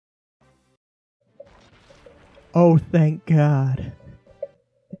Oh, thank God.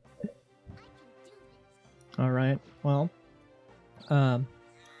 All right. Well, um,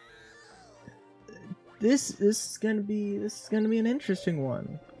 this is gonna be an interesting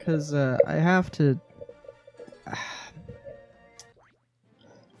one because I have to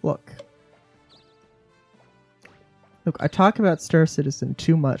look. Look, I talk about Star Citizen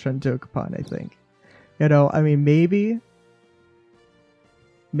too much on Dokapon, I think. You know, I mean, maybe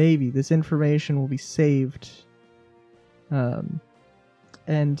this information will be saved and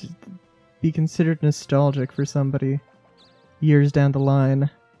be considered nostalgic for somebody years down the line.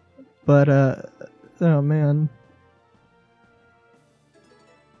 But, oh man.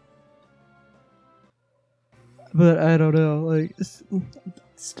 But I don't know, like,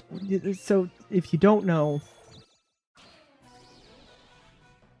 so if you don't know,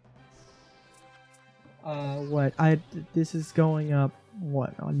 this is going up,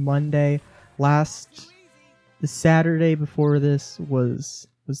 on Monday? The Saturday before this was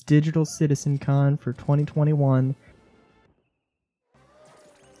Digital CitizenCon for 2021.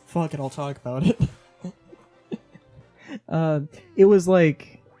 Fuck it, I'll talk about it. It was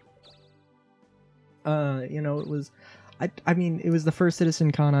like, it was, I mean, it was the first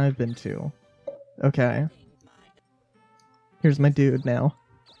CitizenCon I've been to. Okay. Here's my dude now.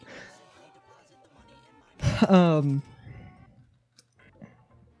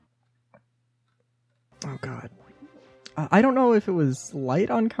 Oh god. I don't know if it was light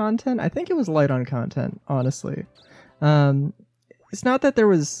on content. I think it was light on content, honestly. It's not that there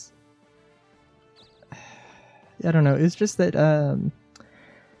was... I don't know. It's just that I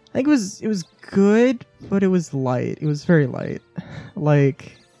think it was good, but it was light. It was very light.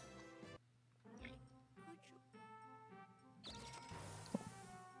 Like,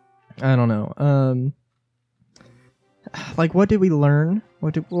 I don't know. Like, what did we learn?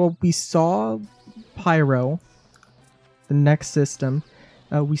 Well, we saw Pyro, the next system.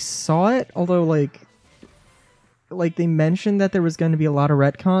 We saw it, although like they mentioned that there was going to be a lot of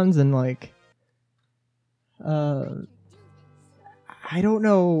retcons, and like, I don't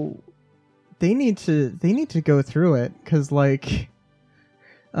know. They need to go through it, because like,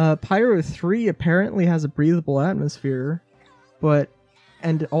 Pyro 3 apparently has a breathable atmosphere,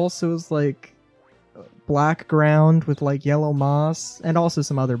 and also is like black ground with like yellow moss, and also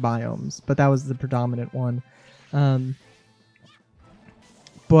some other biomes, but that was the predominant one.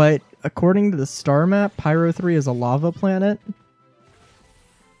 But according to the star map, Pyro 3 is a lava planet.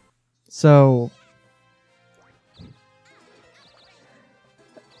 So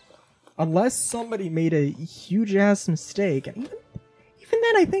unless somebody made a huge ass mistake, and even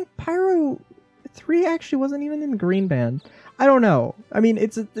then I think Pyro 3 actually wasn't even in Green Band. I don't know. I mean,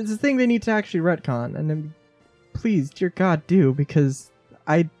 it's a thing they need to actually retcon, and then please, dear God, do, because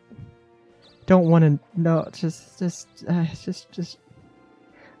I don't want to know. Just.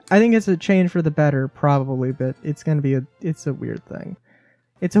 I think it's a change for the better, probably, but it's gonna be it's a weird thing.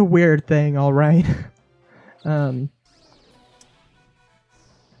 It's a weird thing, all right. But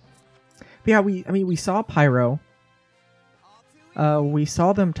yeah, we saw Pyro. We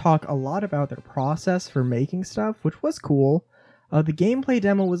saw them talk a lot about their process for making stuff, which was cool. The gameplay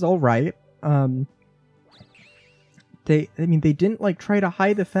demo was alright. They didn't like try to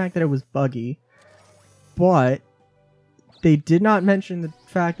hide the fact that it was buggy, but they did not mention the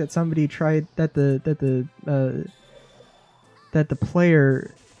fact that somebody tried that the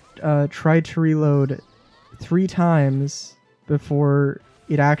player tried to reload 3 times before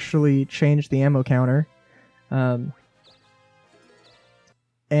it actually changed the ammo counter. And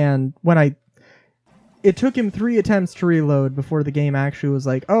it took him 3 attempts to reload before the game actually was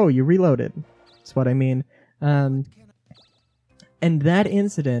like, oh, you reloaded. That's what I mean. And that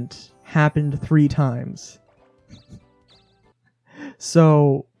incident happened 3 times.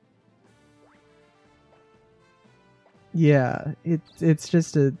 So, yeah, it's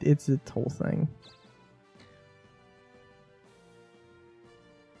a whole thing.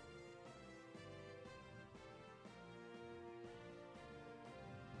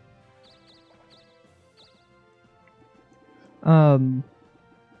 I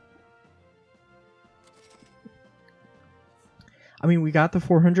mean, we got the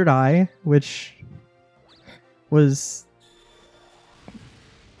 400i, which was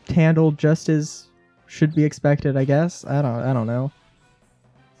handled just as should be expected, I guess. I don't know.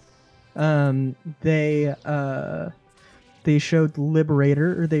 They showed the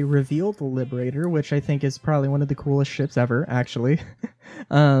Liberator, or they revealed the Liberator, which I think is probably one of the coolest ships ever, actually.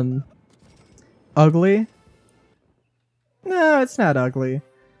 Ugly? No, it's not ugly.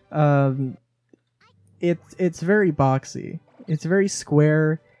 It's very boxy. It's very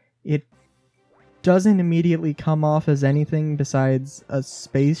square. doesn't immediately come off as anything besides a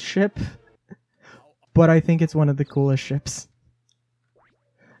spaceship, but I think it's one of the coolest ships.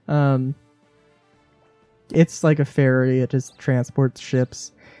 It's like a ferry, it just transports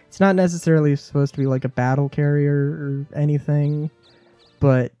ships. It's not necessarily supposed to be like a battle carrier or anything,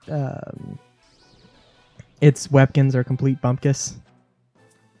 but its weapons are complete bumpkus.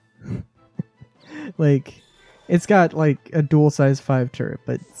 Like, it's got like a dual size 5 turret,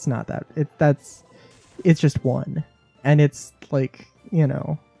 but it's not that. It's just one, and it's like, you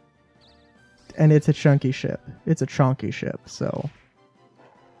know, and it's a chunky ship. It's a chonky ship, so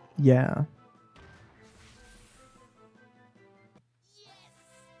yeah.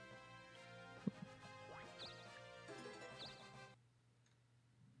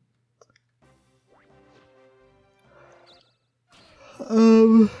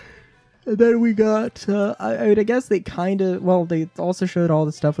 And then we got, I guess they kind of, well, they also showed all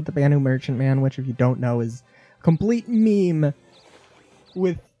the stuff with the Banu Merchantman, which, if you don't know, is a complete meme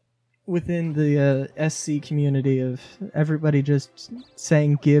within the SC community of everybody just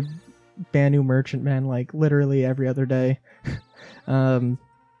saying Gib Banu Merchantman like literally every other day. So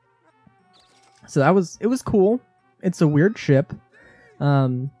it was cool. It's a weird ship,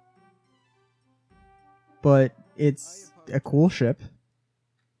 but it's a cool ship.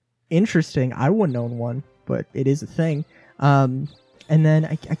 Interesting. I wouldn't own one, but it is a thing. And then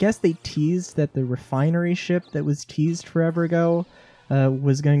I guess they teased that the refinery ship that was teased forever ago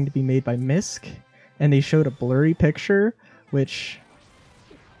was going to be made by Misk, and they showed a blurry picture, which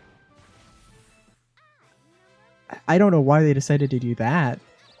I don't know why they decided to do that,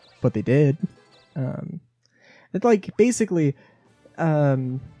 but they did. It's like basically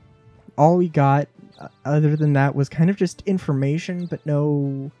all we got other than that was kind of just information, but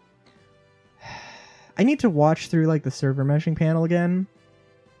no. I need to watch through like the server meshing panel again,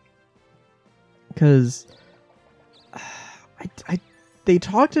 because they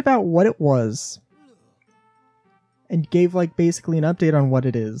talked about what it was and gave like basically an update on what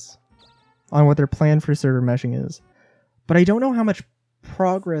it is, on what their plan for server meshing is, but I don't know how much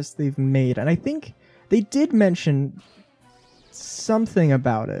progress they've made. And I think they did mention something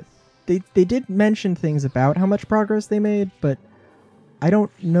about it. They did mention things about how much progress they made, but I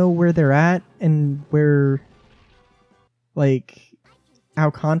don't know where they're at and where, like, how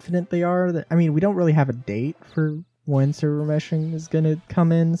confident they are. That, I mean, we don't really have a date for when server meshing is going to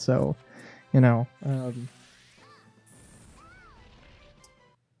come in, so, you know.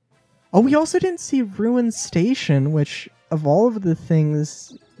 Oh, we also didn't see Ruin Station, which, of all of the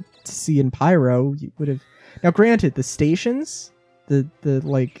things to see in Pyro, you would have... Now, granted, the stations, the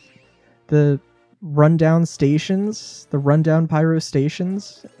rundown stations, the rundown Pyro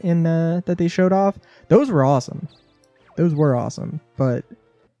stations in that they showed off, those were awesome. Those were awesome, but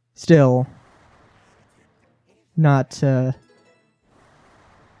still not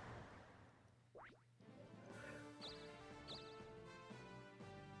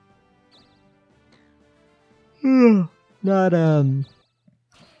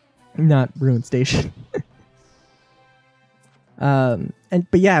not Ruin Station.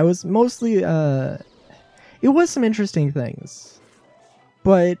 But yeah, it was mostly it was some interesting things,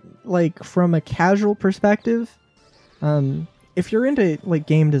 but like from a casual perspective, if you're into like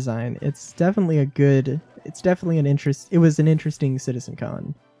game design, it's definitely an interest. It was an interesting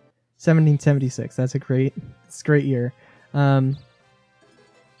CitizenCon. 1776. It's a great year.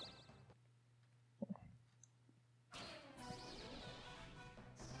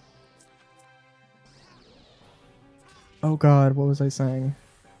 Oh god, what was I saying?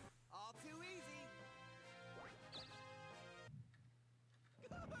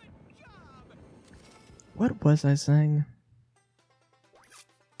 What was I saying?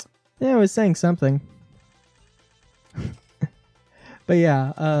 Yeah, I was saying something. But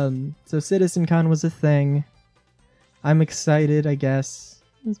yeah, so CitizenCon was a thing. I'm excited, I guess,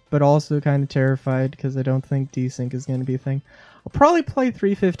 but also kind of terrified because I don't think desync is going to be a thing. I'll probably play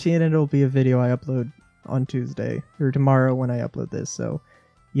 3.15 and it'll be a video I upload on Tuesday or tomorrow when I upload this. So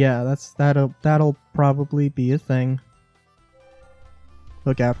yeah, that'll probably be a thing.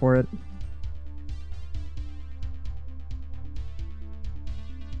 Look out for it.